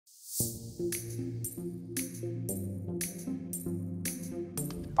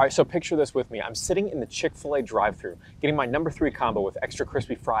All right, so picture this with me. I'm sitting in the Chick-fil-A drive-thru, getting my #3 combo with extra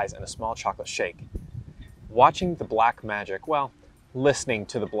crispy fries and a small chocolate shake, watching the Blackmagic, well, listening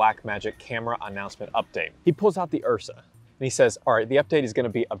to the Blackmagic camera announcement update. He pulls out the Ursa and he says, all right, the update is gonna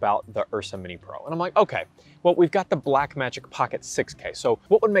be about the Ursa Mini Pro. And I'm like, okay, well, we've got the Blackmagic Pocket 6K, so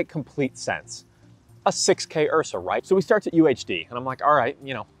what would make complete sense? A 6K Ursa, right? So we start at UHD and I'm like, all right,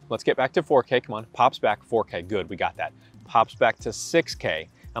 you know, let's get back to 4K, come on. Pops back, 4K, good, we got that. Pops back to 6K.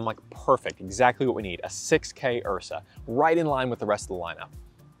 I'm like, perfect, exactly what we need, a 6K Ursa, right in line with the rest of the lineup.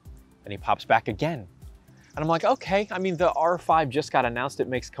 And he pops back again. And I'm like, okay, I mean, the R5 just got announced. It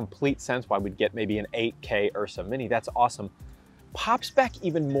makes complete sense why we'd get maybe an 8K Ursa Mini. That's awesome. Pops back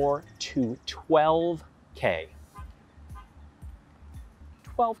even more to 12K.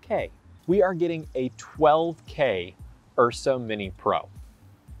 12K. We are getting a 12K Ursa Mini Pro.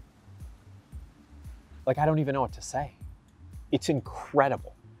 Like, I don't even know what to say. It's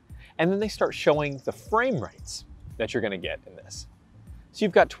incredible. And then they start showing the frame rates that you're gonna get in this. So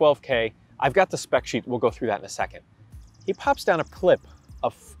you've got 12K. I've got the spec sheet, we'll go through that in a second. He pops down a clip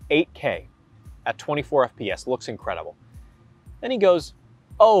of 8K at 24 FPS, looks incredible. Then he goes,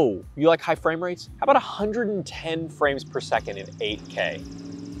 oh, you like high frame rates? How about 110 frames per second in 8K?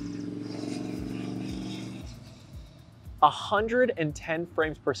 110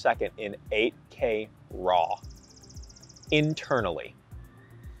 frames per second in 8K raw, internally.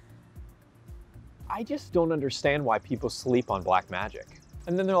 I just don't understand why people sleep on Blackmagic.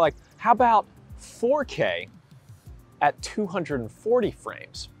 And then they're like, how about 4K at 240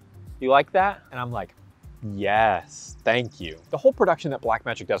 frames? You like that? And I'm like, yes, thank you. The whole production that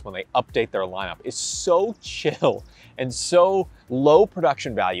Blackmagic does when they update their lineup is so chill and so low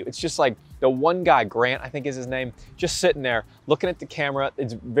production value. It's just like the one guy, Grant, I think is his name, just sitting there looking at the camera.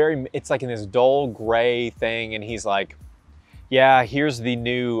 It's like in this dull gray thing. And he's like, yeah, here's the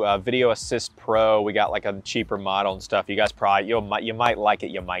new Video Assist Pro. We got like a cheaper model and stuff. You guys probably, you might like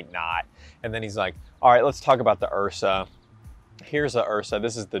it, you might not. And then he's like, all right, let's talk about the Ursa. Here's the Ursa.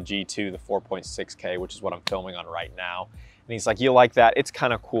 This is the G2, the 4.6K, which is what I'm filming on right now. And he's like, you like that? It's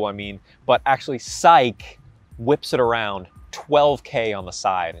kind of cool, I mean, but actually Psych whips it around 12K on the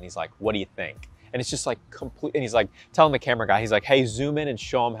side. And he's like, what do you think? And it's just like complete, and he's like telling the camera guy, he's like, hey, zoom in and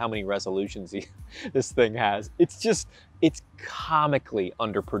show him how many resolutions this thing has. It's comically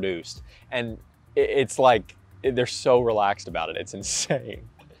underproduced. And it's like, they're so relaxed about it. It's insane.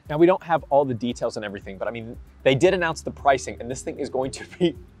 Now we don't have all the details and everything, but I mean, they did announce the pricing and this thing is going to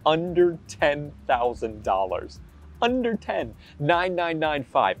be under $10,000. Under 10,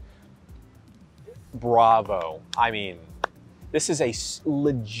 9,995. Bravo. I mean, this is a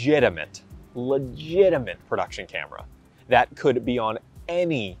legitimate production camera that could be on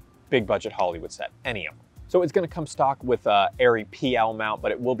any big budget Hollywood set, any of them. So it's gonna come stock with a Arri PL mount,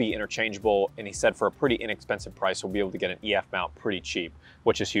 but it will be interchangeable. And he said for a pretty inexpensive price, we'll be able to get an EF mount pretty cheap,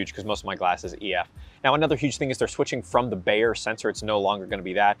 which is huge because most of my glass is EF. Now, another huge thing is they're switching from the Bayer sensor. It's no longer gonna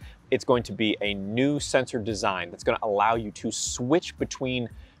be that. It's going to be a new sensor design that's gonna allow you to switch between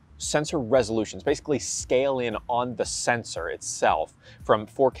sensor resolutions, basically scale in on the sensor itself from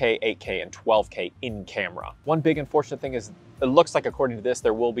 4K, 8K, and 12K in camera. One big unfortunate thing is it looks like, according to this,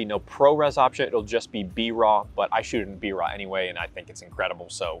 there will be no ProRes option. It'll just be B-RAW, but I shoot it in B-RAW anyway, and I think it's incredible,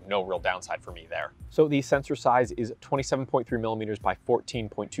 so no real downside for me there. So the sensor size is 27.3 millimeters by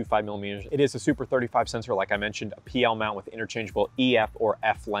 14.25 millimeters. It is a Super 35 sensor, like I mentioned, a PL mount with interchangeable EF or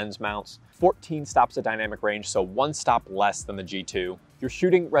F lens mounts, 14 stops of dynamic range, so 1 stop less than the G2. Your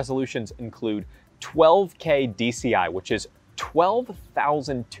shooting resolutions include 12K DCI, which is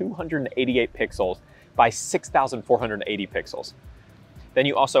 12,288 pixels by 6,480 pixels. Then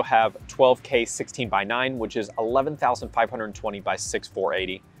you also have 12K 16:9, which is 11,520 by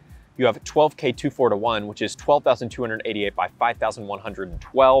 6,480. You have 12K 2:4:1, which is 12,288 by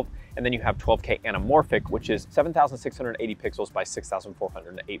 5,112. And then you have 12K anamorphic, which is 7,680 pixels by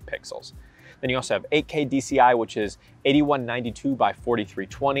 6,408 pixels. Then you also have 8K DCI, which is 8192 by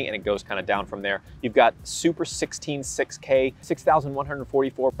 4320, and it goes kind of down from there. You've got Super 16 6K,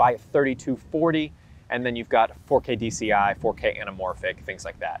 6,144 by 3240, and then you've got 4K DCI, 4K anamorphic, things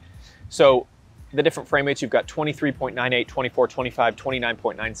like that. So the different frame rates, you've got 23.98, 24, 25,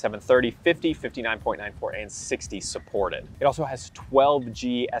 29.97, 30, 50, 59.94, and 60 supported. It also has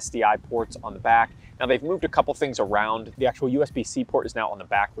 12G SDI ports on the back. Now they've moved a couple things around. The actual USB-C port is now on the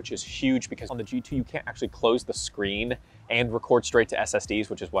back, which is huge because on the G2, you can't actually close the screen and record straight to SSDs,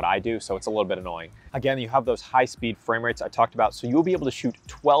 which is what I do, so it's a little bit annoying. Again, you have those high-speed frame rates I talked about, so you'll be able to shoot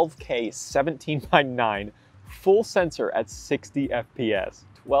 12K 17:9 full sensor at 60 FPS.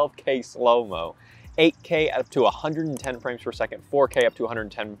 12K slow-mo 8K up to 110 frames per second, 4K up to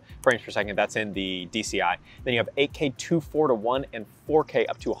 110 frames per second. That's in the DCI. Then you have 8K 2:4:1 and 4K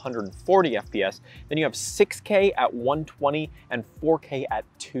up to 140 FPS. Then you have 6K at 120 and 4K at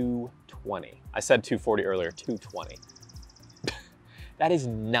 220. I said 240 earlier, 220. That is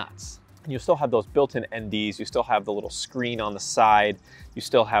nuts. And you still have those built-in NDs, you still have the little screen on the side, you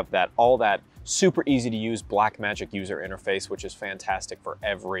still have all that super easy to use Blackmagic user interface, which is fantastic for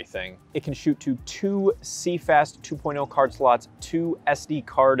everything. It can shoot to 2 CFast 2.0 card slots, 2 SD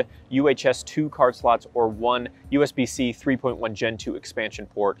card UHS 2 card slots, or 1 USB-C 3.1 Gen 2 expansion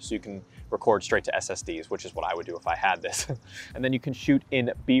port, so you can record straight to SSDs, which is what I would do if I had this. And then you can shoot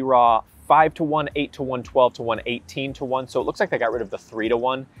in BRAW 5:1, 8:1, 12:1, 18:1. So it looks like they got rid of the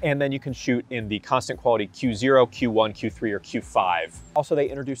 3:1. And then you can shoot in the constant quality Q0, Q1, Q3, or Q5. Also, they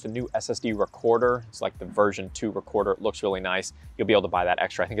introduced a new SSD recorder. It's like the version 2 recorder. It looks really nice. You'll be able to buy that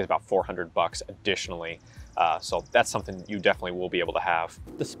extra. I think it's about $400 additionally. So that's something you definitely will be able to have.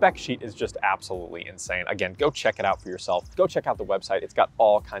 The spec sheet is just absolutely insane. Again, go check it out for yourself. Go check out the website. It's got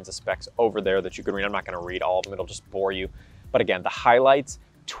all kinds of specs over there that you can read. I'm not going to read all of them. It'll just bore you. But again, the highlights: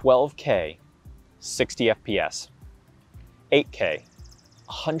 12K, 60 FPS, 8K,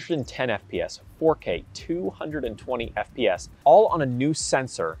 110 FPS, 4K, 220 FPS, all on a new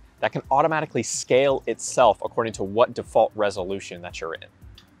sensor that can automatically scale itself according to what default resolution that you're in.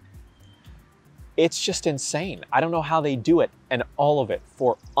 It's just insane. I don't know how they do it, and all of it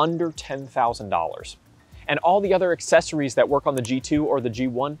for under $10,000. And all the other accessories that work on the G2 or the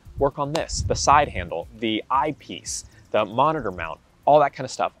G1 work on this: the side handle, the eyepiece, the monitor mount, all that kind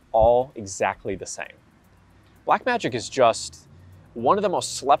of stuff, all exactly the same. Blackmagic is just one of the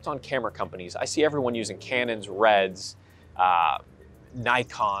most slept on camera companies. I see everyone using Canons, Reds,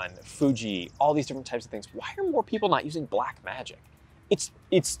 Nikon, Fuji, all these different types of things. Why are more people not using Blackmagic?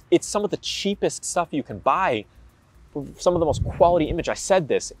 It's some of the cheapest stuff you can buy for some of the most quality image. I said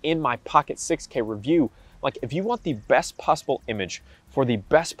this in my Pocket 6K review. Like, if you want the best possible image for the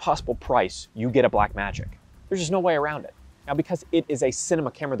best possible price, you get a Blackmagic. There's just no way around it. Now, because it is a cinema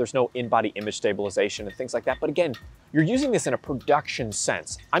camera, there's no in-body image stabilization and things like that. But again, you're using this in a production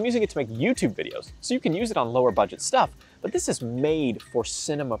sense. I'm using it to make YouTube videos, so you can use it on lower budget stuff. But this is made for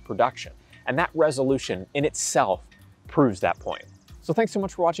cinema production, and that resolution in itself proves that point. So thanks so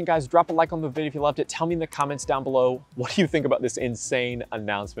much for watching, guys. Drop a like on the video if you loved it. Tell me in the comments down below, what do you think about this insane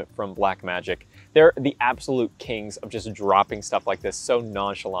announcement from Blackmagic? They're the absolute kings of just dropping stuff like this so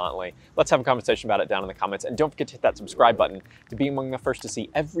nonchalantly. Let's have a conversation about it down in the comments. And don't forget to hit that subscribe button to be among the first to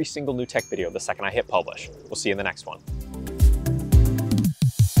see every single new tech video the second I hit publish. We'll see you in the next one.